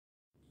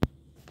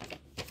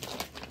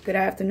Good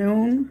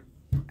afternoon.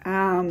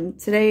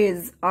 Today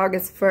is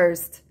August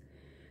 1st,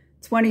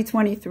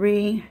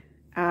 2023.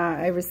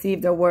 I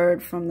received a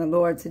word from the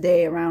Lord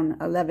today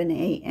around 11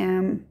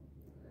 a.m.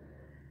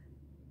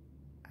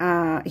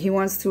 He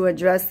wants to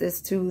address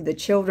this to the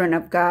children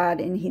of God,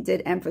 and he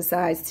did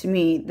emphasize to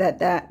me that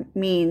that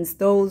means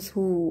those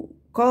who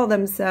call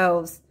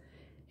themselves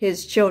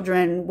his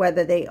children,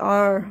 whether they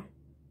are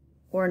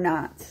or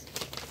not.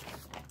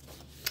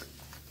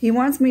 He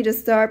wants me to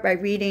start by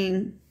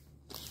reading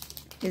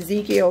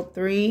Ezekiel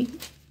 3,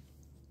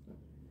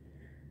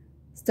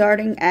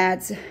 starting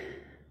at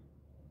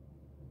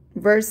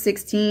verse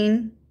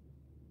 16,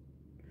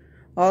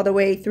 all the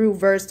way through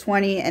verse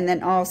 20, and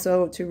then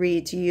also to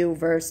read to you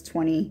verse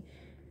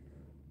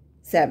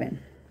 27.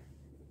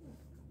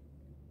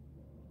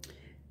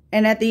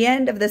 And at the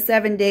end of the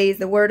 7 days,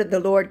 the word of the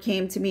Lord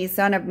came to me,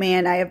 Son of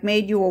man, I have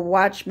made you a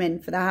watchman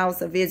for the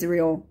house of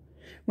Israel.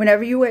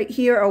 Whenever you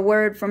hear a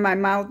word from my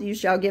mouth, you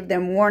shall give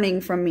them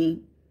warning from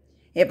me.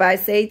 If I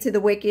say to the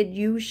wicked,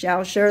 you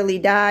shall surely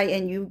die,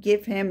 and you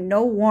give him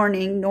no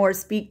warning, nor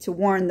speak to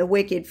warn the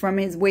wicked from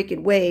his wicked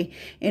way,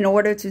 in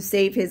order to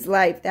save his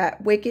life,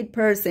 that wicked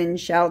person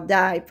shall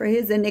die for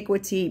his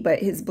iniquity, but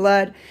his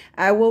blood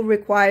I will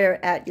require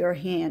at your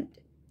hand.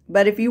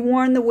 But if you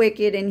warn the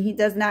wicked, and he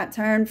does not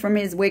turn from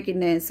his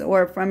wickedness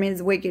or from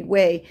his wicked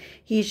way,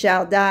 he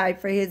shall die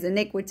for his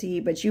iniquity,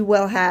 but you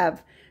will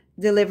have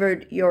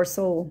delivered your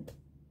soul.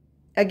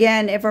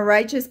 Again, if a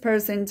righteous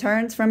person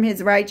turns from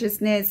his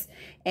righteousness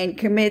and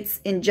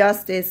commits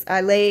injustice,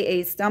 I lay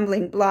a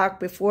stumbling block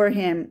before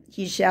him.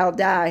 He shall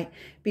die.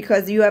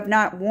 Because you have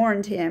not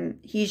warned him,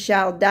 he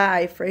shall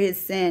die for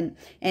his sin,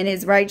 and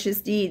his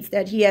righteous deeds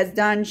that he has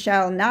done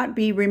shall not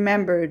be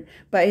remembered,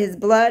 but his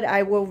blood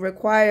I will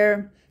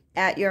require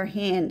at your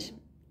hand.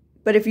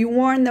 But if you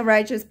warn the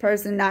righteous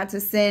person not to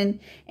sin,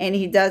 and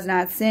he does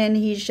not sin,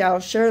 he shall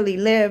surely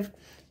live,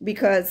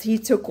 because he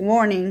took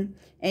warning,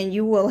 and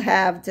you will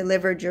have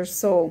delivered your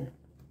soul.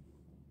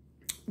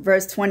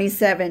 Verse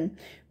 27,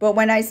 but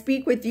when I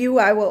speak with you,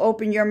 I will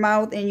open your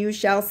mouth, and you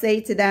shall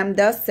say to them,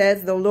 thus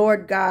says the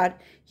Lord God,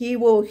 he who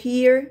will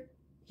hear,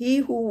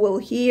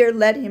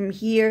 let him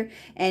hear,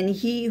 and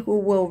he who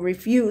will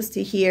refuse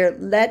to hear,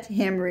 let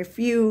him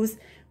refuse,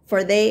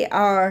 for they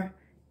are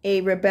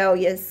a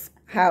rebellious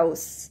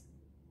house.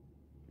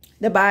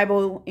 The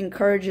Bible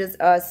encourages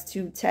us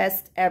to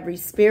test every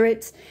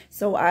spirit,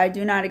 so I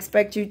do not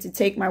expect you to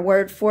take my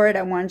word for it.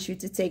 I want you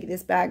to take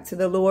this back to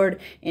the Lord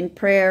in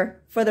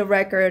prayer. For the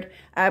record,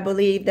 I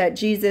believe that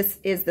Jesus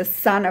is the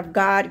Son of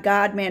God,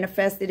 God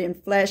manifested in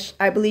flesh.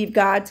 I believe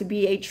God to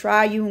be a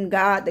triune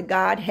God, the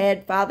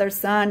Godhead, Father,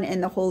 Son,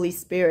 and the Holy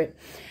Spirit.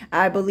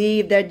 I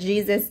believe that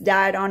Jesus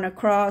died on a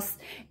cross,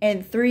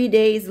 and 3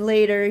 days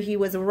later, he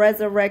was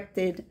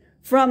resurrected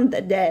from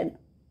the dead.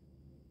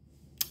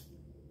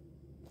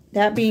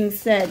 That being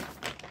said,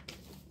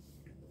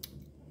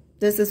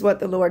 this is what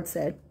the Lord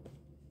said.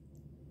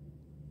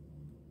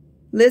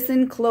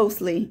 Listen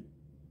closely.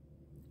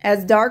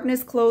 As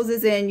darkness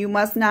closes in, you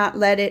must not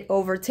let it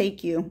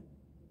overtake you.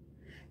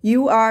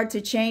 You are to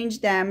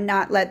change them,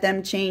 not let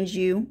them change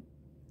you.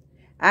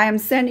 I am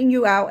sending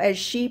you out as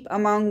sheep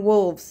among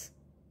wolves.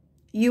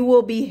 You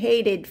will be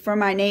hated for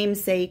my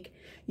name's sake.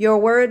 Your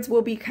words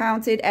will be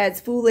counted as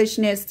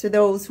foolishness to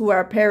those who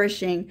are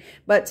perishing,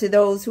 but to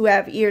those who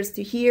have ears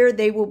to hear,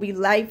 they will be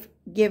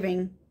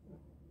life-giving.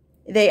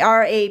 They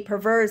are a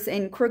perverse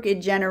and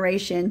crooked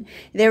generation.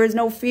 There is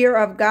no fear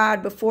of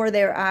God before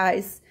their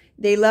eyes.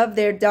 They love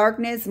their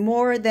darkness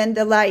more than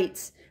the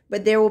light,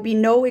 but there will be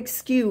no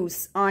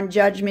excuse on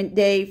Judgment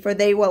Day, for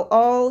they will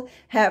all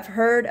have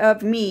heard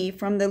of me,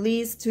 from the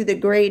least to the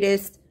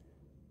greatest.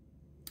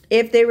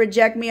 If they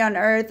reject me on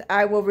earth,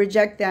 I will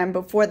reject them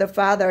before the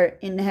Father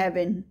in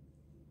heaven.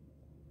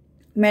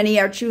 Many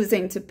are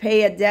choosing to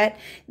pay a debt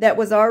that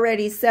was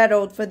already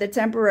settled for the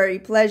temporary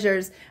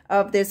pleasures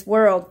of this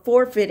world,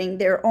 forfeiting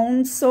their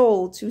own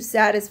soul to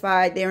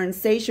satisfy their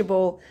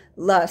insatiable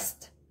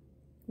lust.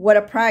 What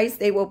a price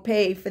they will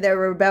pay for their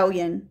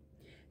rebellion.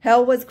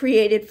 Hell was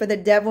created for the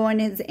devil and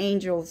his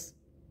angels.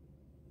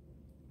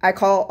 I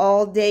call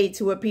all day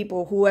to a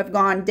people who have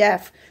gone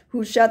deaf,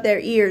 who shut their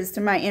ears to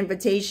my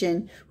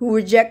invitation, who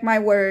reject my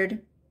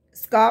word,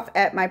 scoff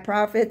at my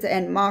prophets,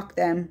 and mock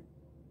them.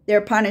 Their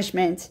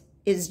punishment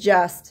is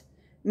just.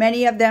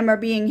 Many of them are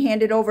being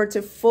handed over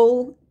to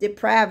full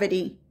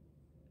depravity,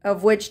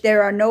 of which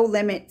there are no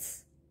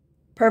limits.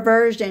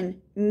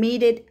 Perversion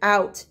meted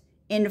out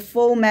in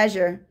full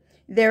measure,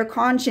 their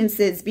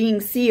consciences being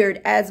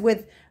seared as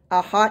with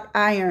a hot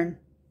iron.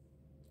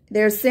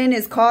 Their sin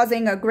is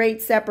causing a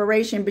great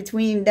separation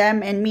between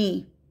them and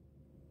me.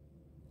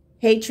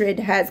 Hatred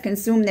has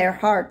consumed their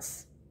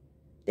hearts.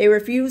 They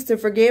refuse to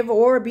forgive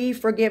or be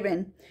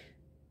forgiven,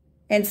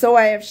 and so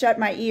I have shut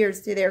my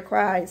ears to their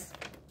cries.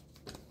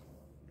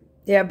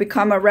 They have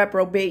become a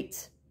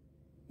reprobate.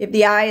 If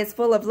the eye is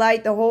full of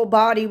light, the whole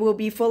body will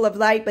be full of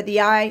light, but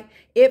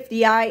if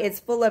the eye is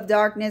full of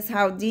darkness,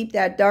 how deep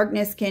that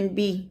darkness can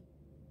be.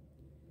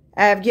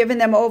 I have given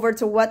them over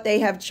to what they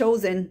have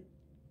chosen.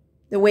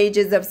 The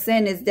wages of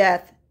sin is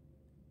death,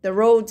 The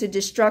road to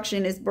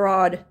destruction is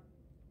broad.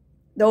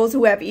 Those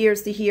who have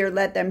ears to hear,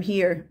 let them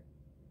hear.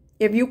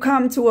 If you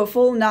come to a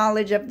full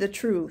knowledge of the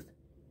truth,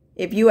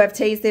 if you have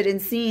tasted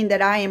and seen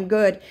that I am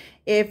good,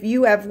 if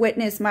you have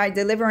witnessed my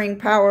delivering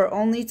power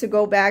only to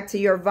go back to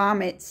your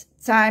vomits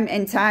time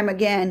and time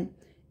again,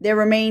 there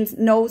remains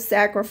no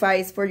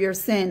sacrifice for your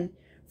sin,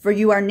 for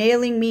you are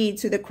nailing me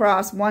to the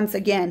cross once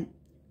again,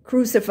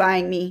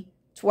 crucifying me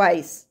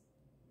twice.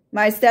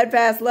 My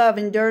steadfast love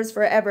endures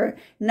forever.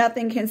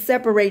 Nothing can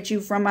separate you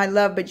from my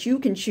love, but you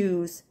can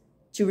choose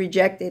to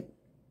reject it.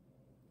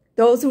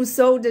 Those who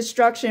sow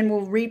destruction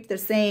will reap the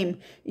same.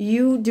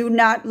 You do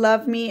not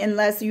love me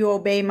unless you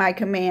obey my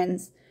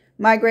commands.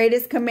 My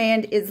greatest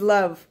command is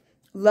love.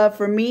 Love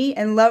for me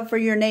and love for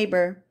your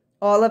neighbor.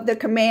 All of the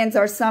commands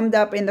are summed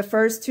up in the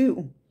first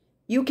two.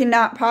 You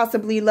cannot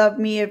possibly love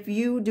me if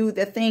you do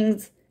the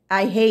things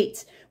I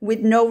hate with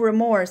no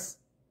remorse.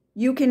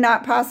 You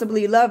cannot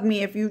possibly love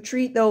me if you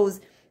treat those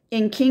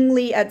in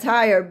kingly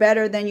attire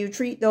better than you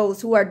treat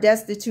those who are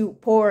destitute,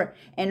 poor,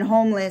 and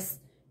homeless.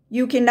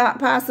 You cannot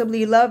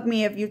possibly love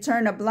me if you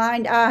turn a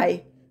blind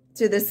eye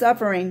to the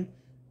suffering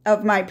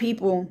of my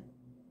people.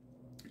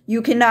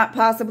 You cannot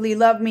possibly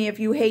love me if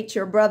you hate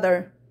your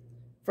brother.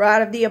 For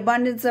out of the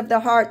abundance of the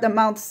heart, the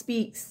mouth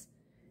speaks.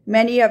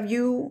 Many of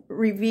you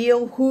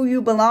reveal who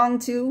you belong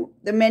to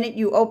the minute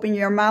you open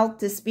your mouth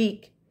to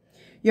speak.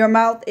 Your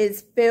mouth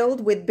is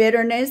filled with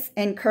bitterness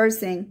and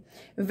cursing.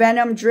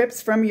 Venom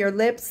drips from your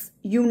lips.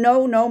 You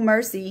know no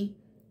mercy.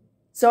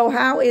 So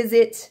how is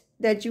it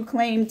that you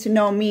claim to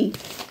know me?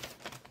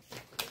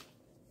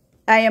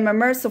 I am a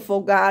merciful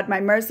God. My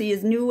mercy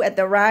is new at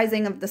the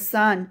rising of the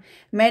sun.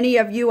 Many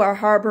of you are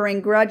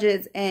harboring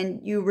grudges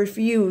and you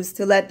refuse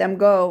to let them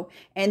go,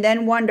 and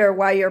then wonder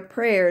why your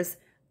prayers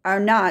are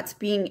not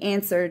being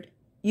answered.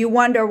 You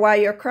wonder why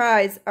your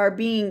cries are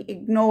being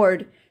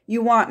ignored.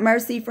 You want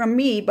mercy from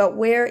me, but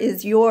where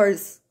is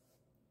yours?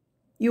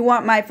 You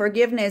want my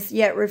forgiveness,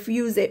 yet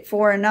refuse it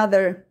for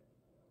another.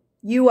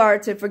 You are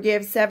to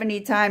forgive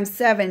 70 times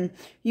 7.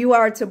 You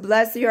are to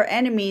bless your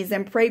enemies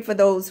and pray for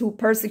those who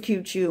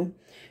persecute you.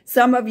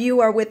 Some of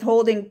you are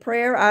withholding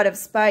prayer out of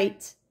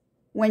spite,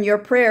 when your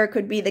prayer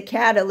could be the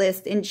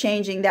catalyst in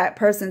changing that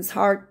person's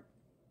heart.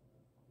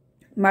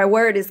 My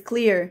word is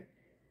clear.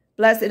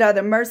 Blessed are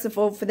the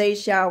merciful, for they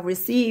shall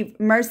receive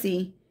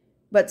mercy.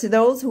 But to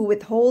those who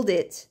withhold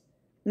it,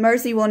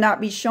 mercy will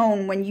not be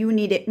shown when you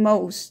need it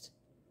most.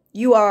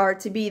 You are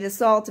to be the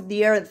salt of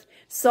the earth.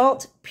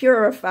 Salt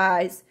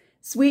purifies.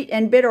 Sweet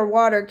and bitter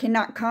water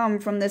cannot come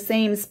from the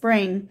same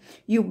spring.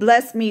 You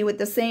bless me with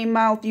the same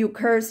mouth you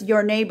curse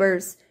your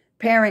neighbors,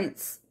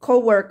 parents,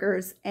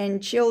 co-workers,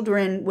 and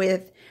children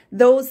with.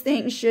 Those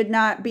things should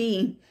not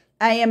be.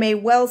 I am a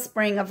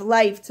wellspring of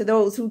life to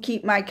those who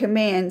keep my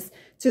commands,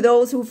 to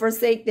those who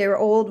forsake their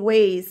old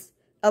ways.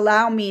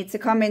 Allow me to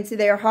come into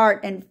their heart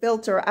and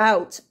filter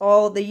out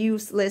all the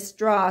useless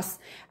dross.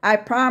 I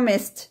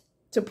promised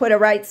to put a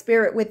right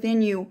spirit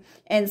within you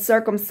and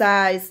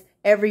circumcise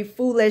every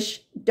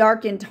foolish,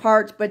 darkened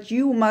heart, but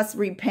you must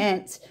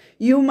repent.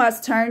 You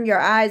must turn your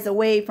eyes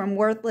away from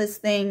worthless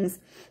things.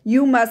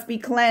 You must be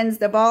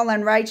cleansed of all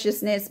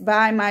unrighteousness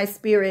by my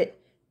spirit.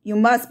 You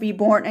must be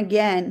born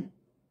again.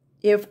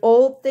 If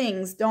old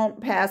things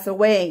don't pass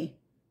away,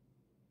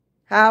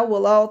 how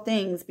will all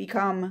things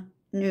become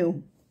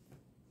new?